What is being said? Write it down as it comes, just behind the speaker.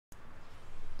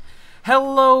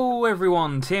Hello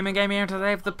everyone, Tmmgamer here, and today I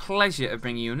have the pleasure of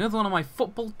bringing you another one of my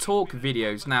football talk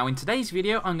videos. Now in today's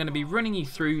video I'm going to be running you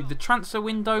through the transfer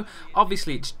window.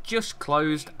 Obviously it's just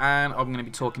closed and I'm going to be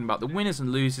talking about the winners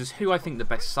and losers, who I think the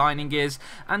best signing is,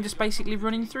 and just basically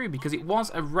running through because it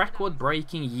was a record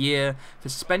breaking year for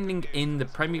spending in the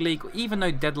Premier League. Even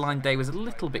though deadline day was a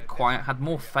little bit quiet, had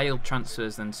more failed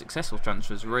transfers than successful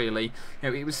transfers really,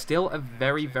 it was still a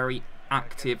very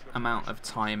active amount of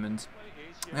time. And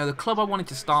the club I wanted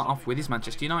to start off with is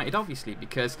Manchester United, obviously,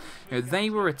 because they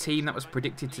were a team that was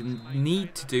predicted to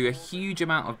need to do a huge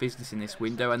amount of business in this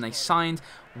window, and they signed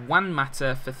Juan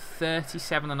Mata for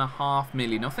 37.5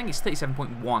 million. I think it's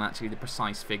 37.1 actually, the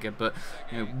precise figure. But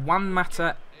Juan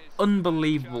Mata,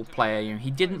 unbelievable player.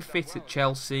 He didn't fit at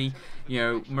Chelsea.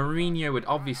 Mourinho would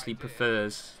obviously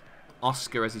prefers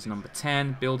Oscar as his number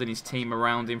 10, building his team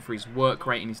around him for his work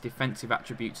rate and his defensive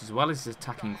attributes as well as his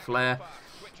attacking flair.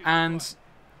 And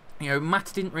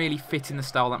Mata didn't really fit in the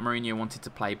style that Mourinho wanted to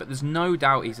play, but there's no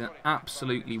doubt he's an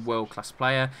absolutely world-class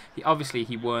player.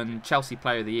 He won Chelsea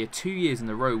Player of the Year 2 years in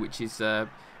a row, which is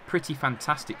pretty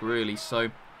fantastic, really.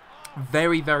 So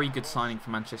very good signing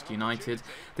for Manchester United.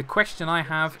 The question I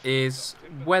have is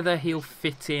whether he'll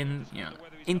fit in,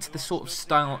 into the sort of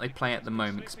style that they play at the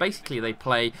moment. Because basically they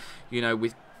play,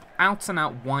 with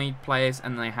out-and-out wide players,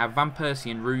 and they have Van Persie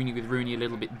and Rooney, with Rooney a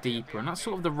little bit deeper, and that's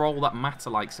sort of the role that Mata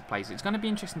likes to play. So it's going to be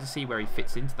interesting to see where he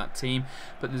fits into that team,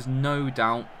 but there's no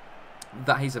doubt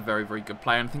that he's a very good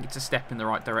player, and I think it's a step in the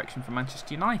right direction for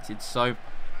Manchester United. So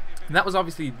that was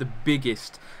obviously the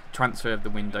biggest transfer of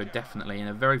the window, definitely, and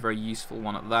a very useful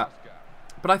one at that.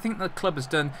 But I think the club has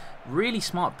done really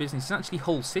smart business. It's actually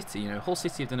Hull City. Hull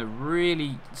City have done a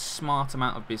really smart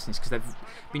amount of business because they've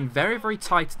been very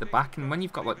tight at the back. And when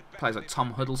you've got players like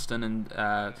Tom Huddleston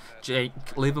and Jake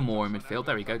Livermore in midfield,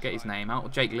 there we go, get his name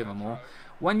out, Jake Livermore.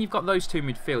 When you've got those two in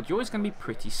midfield, you're always going to be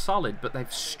pretty solid. But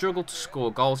they've struggled to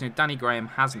score goals. Danny Graham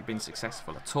hasn't been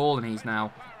successful at all, and he's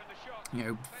now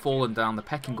fallen down the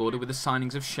pecking order with the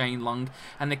signings of Shane Long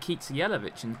and Nikita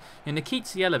Jelavic. And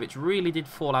Nikita Jelavic really did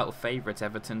fall out of favour at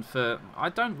Everton for, I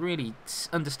don't really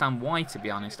understand why, to be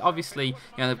honest. Obviously,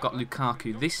 they've got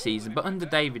Lukaku this season, but under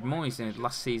David Moyes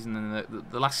last season and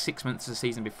the last 6 months of the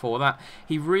season before that,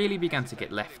 he really began to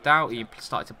get left out. He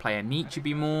started to play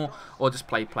Anichebe more, or just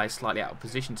play players slightly out of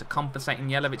position to compensate,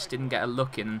 and Jelavic didn't get a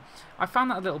look in. I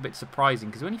found that a little bit surprising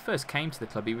because when he first came to the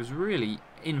club, he was really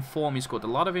in form. He scored a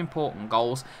lot of important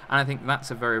goals, and I think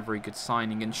that's a very good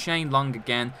signing. And Shane Long,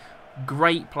 again,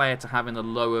 great player to have in a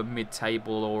lower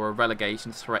mid-table or a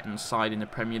relegation threatened side in the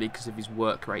Premier League because of his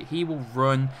work rate. He will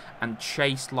run and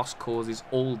chase lost causes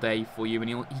all day for you, and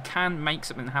he can make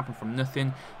something happen from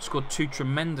nothing. Scored 2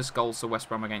 tremendous goals for West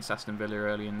Brom against Aston Villa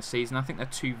earlier in the season. I think they're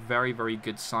 2 very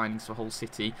good signings for Hull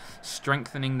City,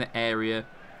 strengthening the area.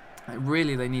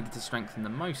 Really, they needed to strengthen the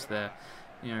most there.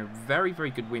 Very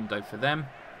good window for them.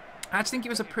 I actually think it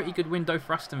was a pretty good window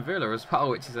for Aston Villa as well,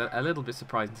 which is a little bit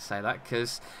surprising to say that,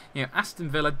 because Aston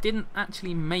Villa didn't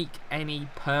actually make any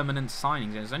permanent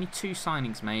signings. There's only 2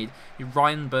 signings made: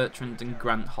 Ryan Bertrand and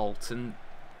Grant Holt. And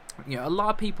a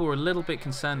lot of people were a little bit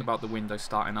concerned about the window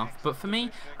starting off, but for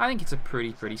me, I think it's a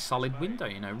pretty solid window.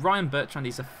 Ryan Bertrand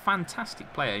is a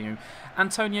fantastic player.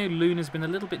 Antonio Luna's been a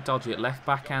little bit dodgy at left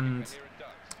back, and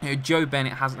Joe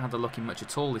Bennett hasn't had a look in much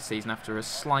at all this season after a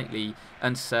slightly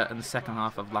uncertain second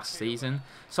half of last season.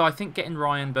 So I think getting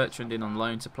Ryan Bertrand in on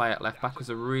loan to play at left back was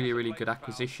a really good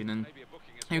acquisition. And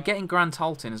getting Grant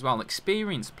Holt in as well, an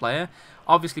experienced player.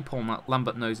 Obviously Paul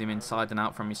Lambert knows him inside and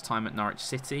out from his time at Norwich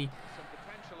City.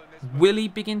 Will he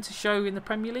begin to show in the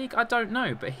Premier League? I don't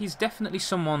know, but he's definitely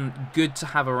someone good to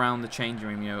have around the changing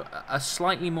room. A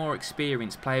slightly more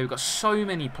experienced player. We've got so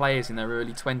many players in their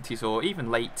early 20s or even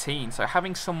late teens, so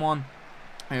having someone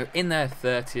in their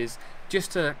 30s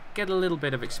just to get a little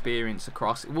bit of experience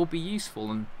across, it will be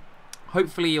useful. And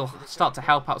hopefully he'll start to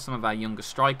help out some of our younger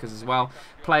strikers as well.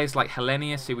 Players like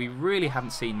Helenius, who we really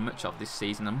haven't seen much of this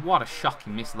season, and what a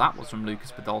shocking miss that was from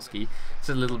Lucas Podolski. It's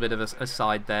a little bit of a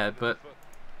side there, but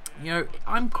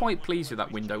I'm quite pleased with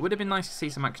that window. Would have been nice to see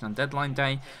some action on deadline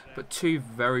day, but 2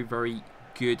 very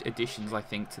good additions, I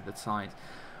think, to the side.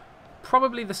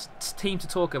 Probably the team to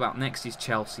talk about next is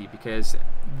Chelsea, because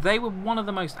they were one of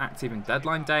the most active in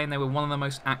deadline day, and they were one of the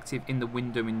most active in the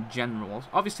window in general.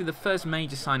 Obviously, the first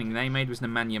major signing they made was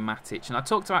Nemanja Matic, and I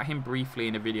talked about him briefly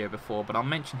in a video before, but I'll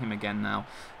mention him again now.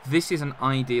 This is an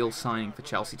ideal signing for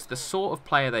Chelsea. It's the sort of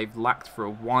player they've lacked for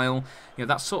a while.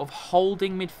 That sort of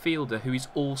holding midfielder who is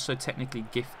also technically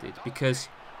gifted, because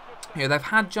they've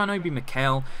had John Obi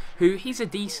Mikel, who he's a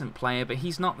decent player, but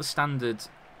he's not the standard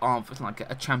of like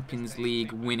a Champions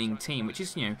League winning team, which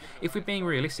is, you know, if we're being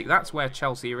realistic, that's where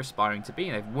Chelsea are aspiring to be.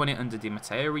 They've won it under Di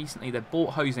Matteo recently. They've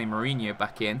brought Jose Mourinho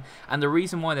back in, and the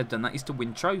reason why they've done that is to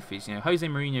win trophies. You know, Jose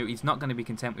Mourinho is not going to be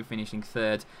content with finishing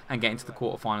third and getting to the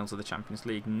quarterfinals of the Champions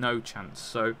League. No chance.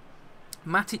 So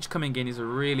Matic coming in is a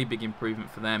really big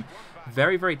improvement for them.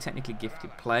 Very, very technically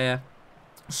gifted player.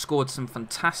 Scored some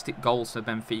fantastic goals for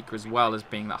Benfica as well as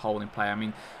being that holding player. I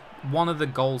mean, one of the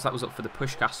goals that was up for the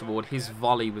Puskás Award, his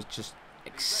volley was just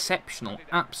exceptional,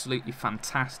 absolutely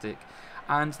fantastic.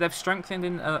 And they've strengthened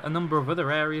in a number of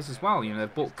other areas as well. You know,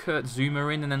 they've brought Kurt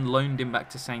Zouma in and then loaned him back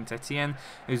to Saint-Etienne.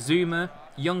 Zouma,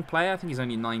 young player, I think he's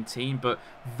only 19, but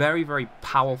very, very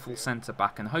powerful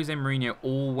centre-back. And Jose Mourinho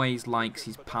always likes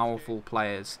his powerful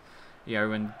players. You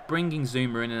know, and bringing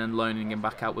Zouma in and then loaning him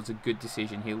back out was a good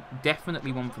decision. He'll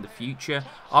definitely one for the future.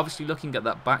 Obviously, looking at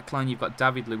that back line, you've got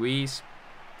David Luiz.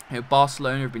 You know,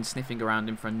 Barcelona have been sniffing around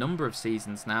him for a number of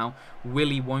seasons now. Will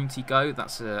he, won't he go?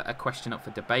 That's a question up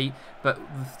for debate. But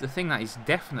the thing that is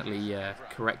definitely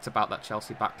correct about that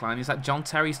Chelsea backline is that John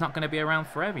Terry's not going to be around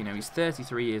forever. You know, he's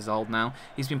 33 years old now.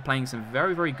 He's been playing some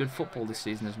very, very good football this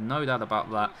season. There's no doubt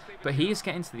about that. But he is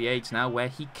getting to the age now where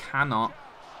he cannot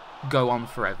go on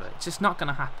forever. It's just not going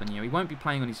to happen. You know, he won't be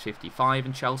playing on his 55,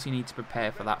 and Chelsea need to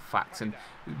prepare for that fact. And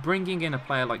bringing in a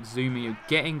player like Zouma,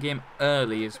 getting him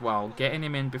early as well, getting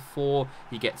him in before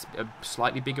he gets a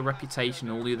slightly bigger reputation,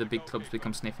 all the other big clubs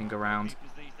become sniffing around.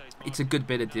 It's a good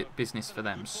bit of business for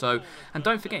them. So, and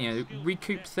don't forget, you know,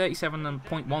 recouped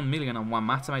 37.1 million on Juan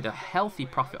Mata, made a healthy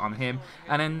profit on him,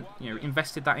 and then, you know,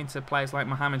 invested that into players like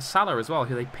Mohamed Salah as well,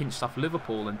 who they pinched off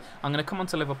Liverpool. And I'm going to come on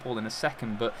to Liverpool in a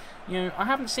second, but, you know, I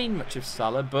haven't seen much of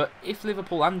Salah, but if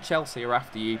Liverpool and Chelsea are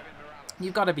after you,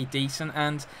 you've got to be decent,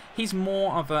 and he's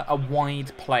more of a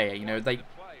wide player. You know, they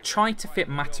tried to fit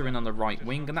Mata in on the right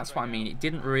wing, and that's what I mean. It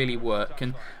didn't really work.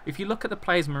 And if you look at the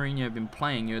players Mourinho have been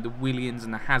playing, you know, the Williams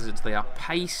and the Hazards, they are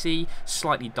pacey,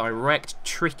 slightly direct,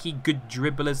 tricky, good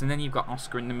dribblers, and then you've got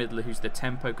Oscar in the middle, who's the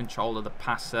tempo controller, the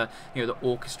passer, you know, the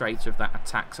orchestrator of that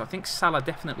attack. So I think Salah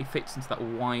definitely fits into that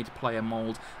wide player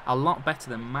mould a lot better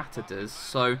than Mata does.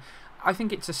 So I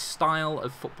think it's a style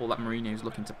of football that Mourinho is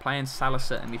looking to play, and Salah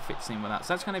certainly fits in with that.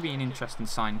 So that's going to be an interesting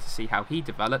sign to see how he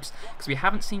develops, because we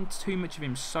haven't seen too much of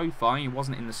him so far. He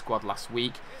wasn't in the squad last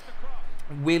week.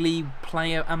 Will he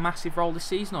play a massive role this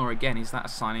season, or again, is that a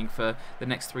signing for the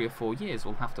next 3 or 4 years?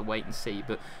 We'll have to wait and see.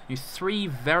 But you know, 3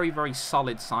 very, very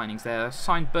solid signings there.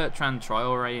 Signed Bertrand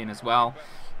Traoré in as well.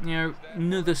 You know,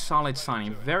 another solid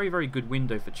signing. Very, very good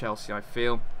window for Chelsea, I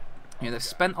feel. You know, they've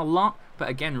spent a lot, but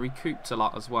again, recouped a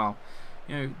lot as well.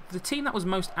 You know, the team that was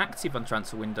most active on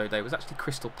transfer window day was actually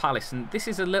Crystal Palace, and this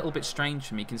is a little bit strange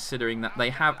for me, considering that they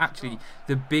have actually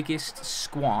the biggest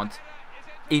squad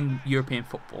in European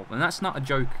football, and that's not a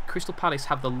joke. Crystal Palace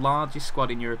have the largest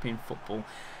squad in European football.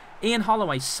 Ian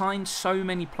Holloway signed so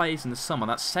many players in the summer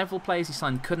that several players he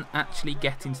signed couldn't actually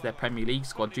get into their Premier League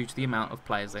squad due to the amount of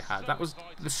players they had. That was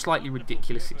the slightly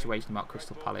ridiculous situation about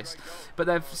Crystal Palace, but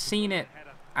they've seen it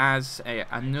as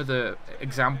another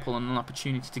example and an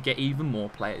opportunity to get even more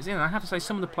players in. And I have to say,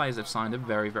 some of the players they've signed are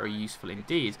very, very useful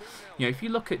indeed. You know, if you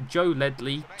look at Joe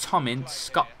Ledley, Tom Ince,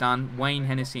 Scott Dann, Wayne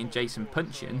Hennessy and Jason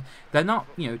Punchin, they're not,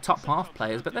 you know, top half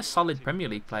players, but they're solid Premier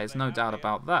League players, no doubt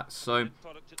about that. So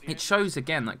it shows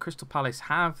again that Crystal Palace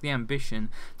have the ambition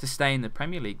to stay in the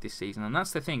Premier League this season, and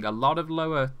that's the thing. A lot of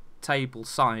lower table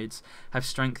sides have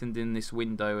strengthened in this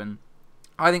window, and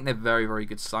I think they're very, very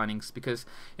good signings, because,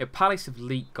 you know, Palace have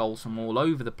leaked goals from all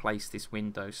over the place this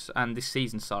window, and this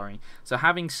season, sorry. So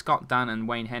having Scott Dann and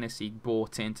Wayne Hennessy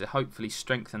brought in to hopefully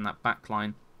strengthen that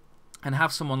backline, and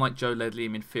have someone like Joe Ledley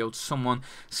in midfield, someone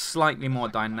slightly more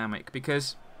dynamic,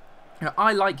 because, you know,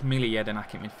 I like Mili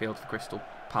Jedinak in midfield for Crystal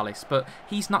Palace, but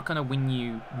he's not going to win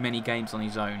you many games on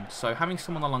his own. So having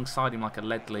someone alongside him like a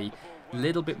Ledley, a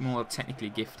little bit more technically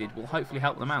gifted, will hopefully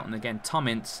help them out. And again, Tom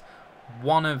Ince,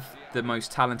 one of the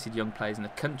most talented young players in the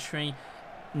country.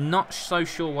 Not so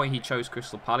sure why he chose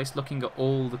Crystal Palace, looking at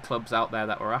all the clubs out there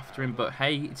that were after him, but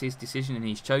hey, it's his decision and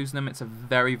he's chosen them. It's a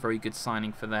very, very good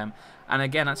signing for them. And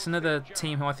again, that's another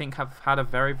team who I think have had a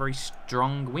very, very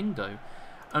strong window.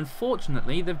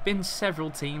 Unfortunately, there have been several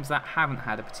teams that haven't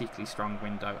had a particularly strong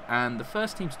window, and the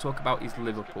first team to talk about is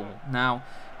Liverpool. Now,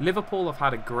 Liverpool have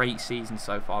had a great season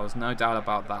so far, there's no doubt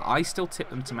about that. I still tip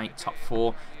them to make top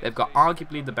 4. They've got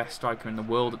arguably the best striker in the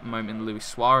world at the moment in Luis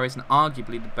Suarez, and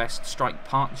arguably the best strike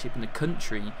partnership in the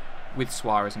country with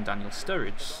Suarez and Daniel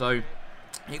Sturridge. So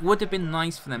it would have been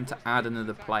nice for them to add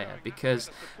another player, because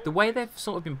the way they've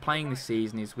sort of been playing this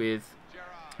season is with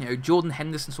Jordan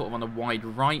Henderson sort of on a wide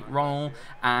right role,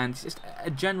 and just a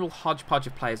general hodgepodge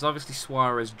of players. Obviously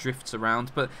Suarez drifts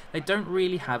around, but they don't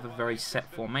really have a very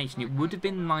set formation. It would have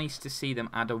been nice to see them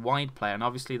add a wide player, and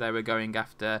obviously they were going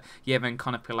after Yevhen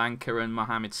Konoplyanka and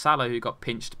Mohamed Salah, who got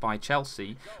pinched by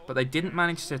Chelsea, but they didn't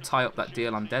manage to tie up that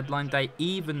deal on deadline day,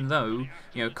 even though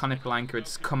Konoplyanka had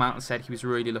come out and said he was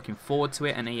really looking forward to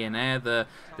it, and Ian Ayre,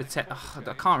 I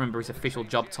can't remember his official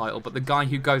job title, but the guy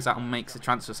who goes out and makes the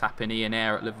transfers happen, Ian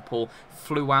Ayre at Liverpool,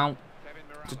 flew out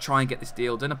to try and get this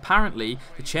deal done. Apparently,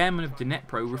 the chairman of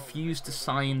Dnipro refused to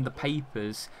sign the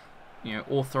papers,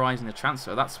 authorising the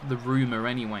transfer. That's the rumour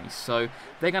anyway. So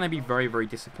they're going to be very, very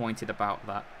disappointed about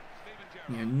that.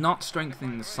 Not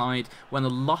strengthening the side when a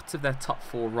lot of their top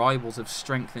 4 rivals have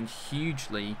strengthened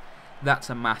hugely. That's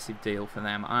a massive deal for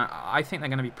them. I think they're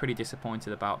going to be pretty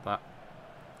disappointed about that.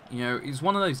 It's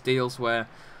one of those deals where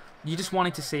you just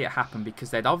wanted to see it happen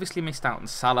because they'd obviously missed out on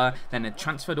Salah, then they'd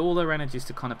transferred all their energies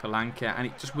to Konoplyanka, and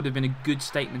it just would have been a good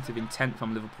statement of intent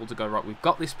from Liverpool to go, right, we've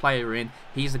got this player in,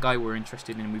 he's the guy we're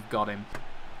interested in, we've got him.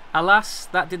 Alas,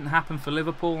 that didn't happen for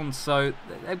Liverpool, and so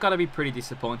they've got to be pretty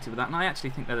disappointed with that, and I actually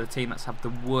think they're the team that's had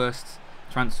the worst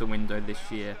transfer window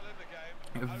this year.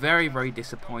 Very, very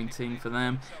disappointing for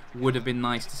them. Would have been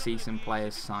nice to see some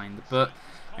players signed, but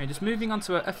just moving on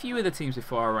to a few other teams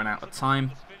before I run out of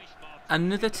time.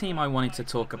 Another team I wanted to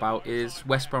talk about is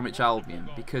West Bromwich Albion,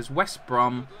 because West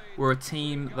Brom were a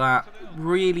team that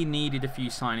really needed a few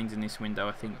signings in this window,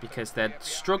 I think, because they'd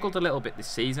struggled a little bit this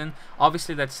season.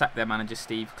 Obviously, they'd sacked their manager,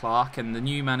 Steve Clarke, and the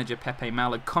new manager, Pepe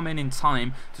Mel, had come in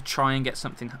time to try and get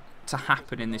something to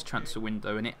happen in this transfer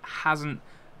window, and it hasn't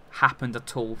happened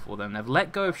at all for them. They've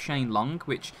let go of Shane Long,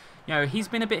 which, he's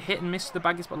been a bit hit and miss the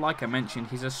baggies, but like I mentioned,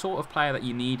 he's a sort of player that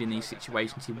you need in these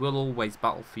situations. He will always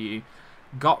battle for you.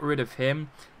 Got rid of him,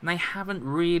 and they haven't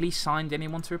really signed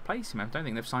anyone to replace him. I don't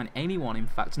think they've signed anyone, in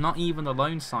fact, not even the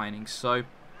loan signings, so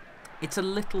it's a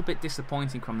little bit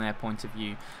disappointing from their point of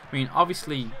view. I mean,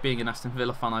 obviously, being an Aston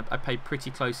Villa fan, I paid pretty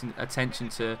close attention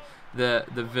to the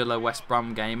Villa-West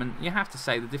Brom game, and you have to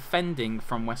say the defending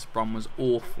from West Brom was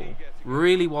awful.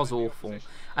 Really was awful.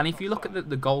 And if you look at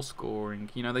the goal scoring,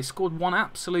 they scored one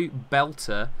absolute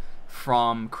belter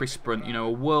from Chris Brunt, a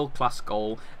world-class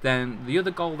goal. Then the other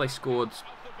goal they scored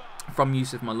from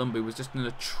Yusuf Malumbu was just an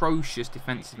atrocious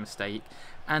defensive mistake.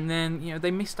 And then,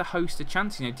 they missed a host of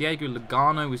chances. Diego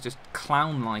Lugano was just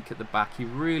clown-like at the back. He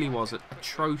really was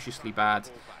atrociously bad.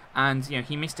 And,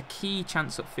 he missed a key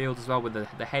chance upfield as well with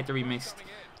the header he missed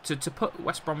to put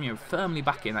West Brom, firmly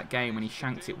back in that game when he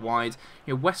shanked it wide.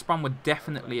 West Brom were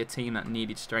definitely a team that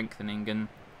needed strengthening. And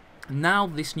now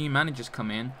this new manager's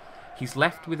come in. He's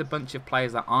left with a bunch of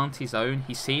players that aren't his own.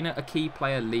 He's seen a key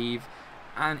player leave,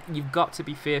 and you've got to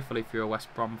be fearful if you're a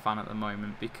West Brom fan at the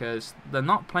moment because they're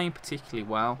not playing particularly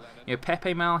well.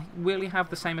 Pepe Mel, will he have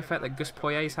the same effect that Gus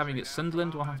Poyet is having at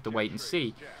Sunderland? We'll have to wait and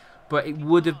see. But it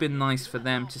would have been nice for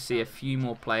them to see a few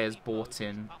more players bought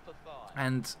in.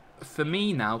 And for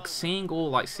me now, seeing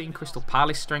Crystal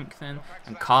Palace strengthen,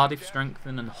 and Cardiff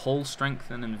strengthen, and Hull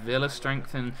strengthen, and Villa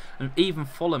strengthen, and even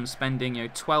Fulham spending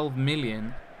 12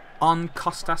 million on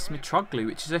Kostas Mitroglou,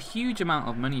 which is a huge amount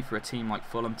of money for a team like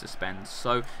Fulham to spend.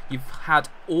 So you've had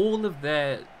all of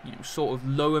their sort of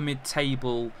lower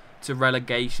mid-table to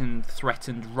relegation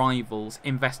threatened rivals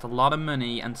invest a lot of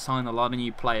money and sign a lot of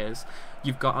new players.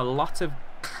 You've got a lot of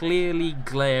clearly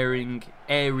glaring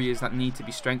areas that need to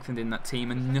be strengthened in that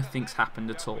team, and nothing's happened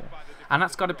at all. And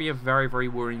that's got to be a very, very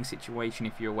worrying situation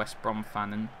if you're a West Brom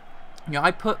fan. And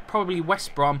I put probably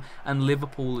West Brom and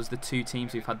Liverpool as the two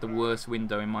teams who've had the worst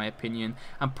window in my opinion,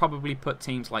 and probably put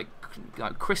teams like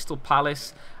Crystal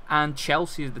Palace and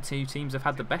Chelsea as the two teams that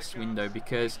have had the best window,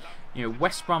 because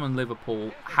West Brom and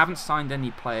Liverpool haven't signed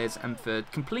any players, and for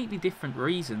completely different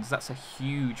reasons. That's a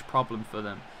huge problem for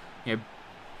them.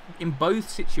 In both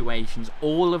situations,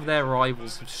 all of their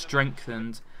rivals have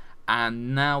strengthened,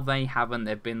 and now they haven't.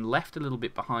 They've been left a little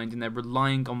bit behind, and they're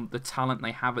relying on the talent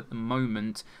they have at the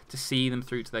moment to see them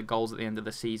through to their goals at the end of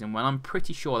the season, when I'm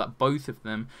pretty sure that both of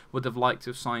them would have liked to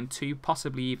have signed 2,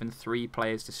 possibly even 3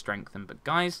 players to strengthen. But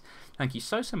guys, thank you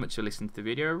so much for listening to the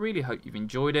video. I really hope you've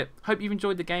enjoyed it. Hope you've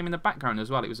enjoyed the game in the background as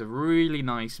well. It was a really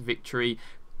nice victory.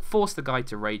 Forced the guy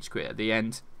to rage quit at the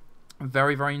end.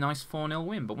 Very, very nice 4-0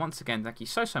 win. But once again, thank you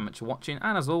so much for watching,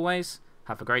 and as always,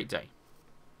 have a great day.